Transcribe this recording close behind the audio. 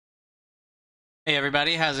Hey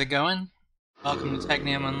everybody, how's it going? Welcome to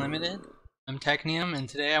Technium Unlimited. I'm Technium, and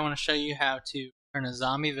today I want to show you how to turn a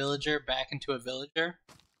zombie villager back into a villager.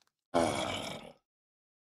 The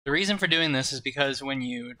reason for doing this is because when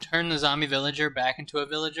you turn the zombie villager back into a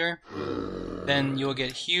villager, then you'll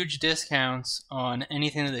get huge discounts on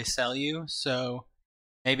anything that they sell you. So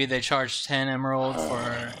maybe they charge 10 emerald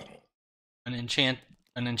for an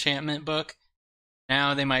enchantment book.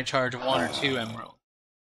 Now they might charge 1 or 2 emerald.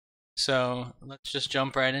 So let's just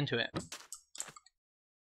jump right into it.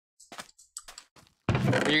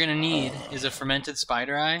 What you're going to need is a fermented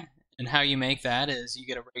spider eye, and how you make that is you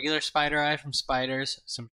get a regular spider eye from spiders,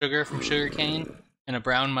 some sugar from sugarcane, and a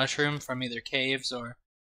brown mushroom from either caves or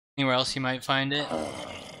anywhere else you might find it.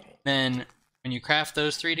 Then when you craft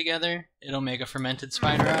those 3 together, it'll make a fermented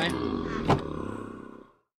spider eye.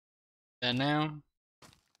 That now.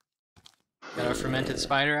 Got our fermented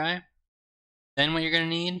spider eye. Then what you're going to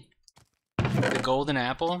need, the golden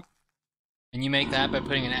apple, and you make that by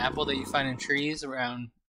putting an apple that you find in trees around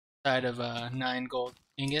side of 9 gold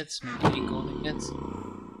ingots, maybe 8 gold ingots.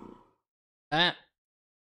 That.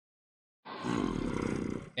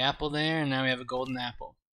 The apple there, and now we have a golden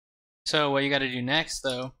apple. So what you got to do next,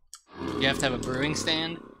 though, you have to have a brewing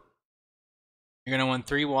stand. You're going to want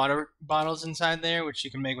 3 water bottles inside there, which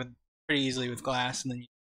you can make with pretty easily with glass, and then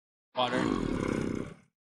water.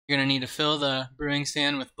 You're going to need to fill the brewing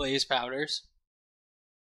stand with blaze powders.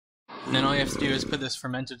 And then all you have to do is put this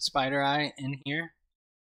fermented spider eye in here.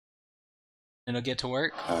 It'll get to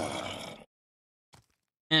work.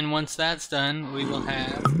 And once that's done, we will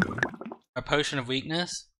have our potion of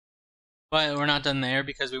weakness. But we're not done there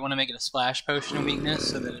because we want to make it a splash potion of weakness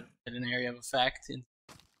so that it has an area of effect in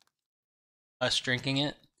us drinking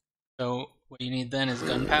it. So what you need then is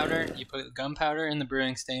gunpowder. You put gunpowder in the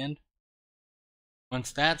brewing stand.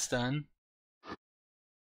 Once that's done,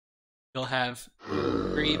 you'll have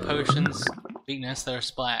 3 potions of weakness that are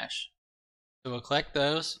splash. So we'll collect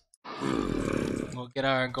those. We'll get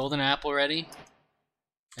our golden apple ready.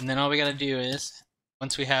 And then all we gotta do is,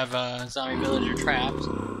 once we have a zombie villager trapped,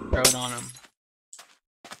 throw it on him.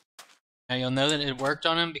 Now you'll know that it worked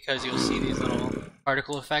on him because you'll see these little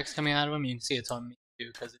particle effects coming out of him. You can see it's on me too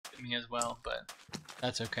because it hit me as well, but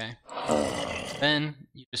that's okay. Then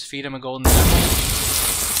you just feed him a golden apple.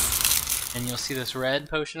 And you'll see this red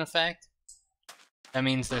potion effect. That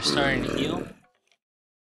means they're starting to heal.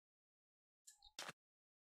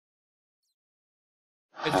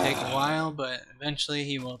 Could take a while, but eventually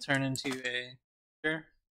he will turn into a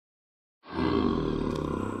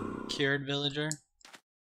cured villager.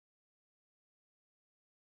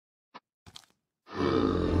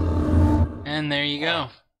 And there you go.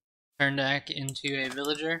 Turned back into a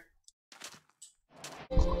villager.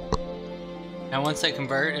 Now once they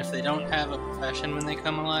convert, if they don't have a profession when they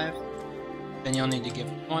come alive, then you'll need to give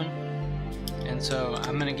them one. And so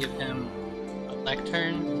I'm going to give him a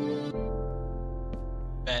lectern,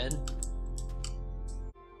 bed,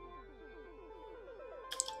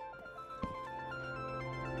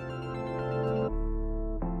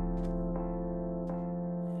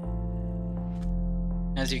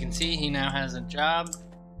 as you can see, he now has a job,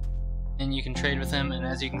 and you can trade with him, and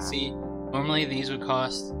as you can see, normally these would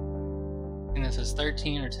cost, and this is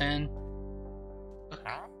 13 or 10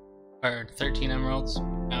 or 13 emeralds.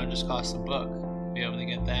 Now it just costs a book to be able to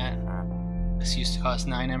get that. This used to cost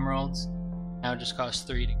 9 emeralds. Now it just costs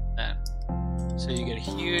 3 to get that. So you get a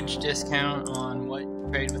huge discount on what you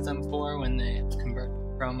trade with them for when they convert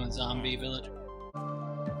from a zombie villager.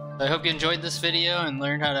 So I hope you enjoyed this video and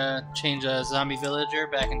learned how to change a zombie villager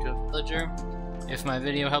back into a villager. If my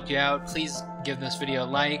video helped you out, please give this video a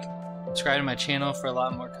like, subscribe to my channel for a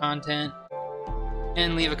lot more content,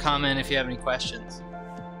 and leave a comment if you have any questions.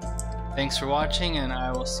 Thanks for watching, and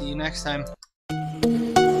I will see you next time.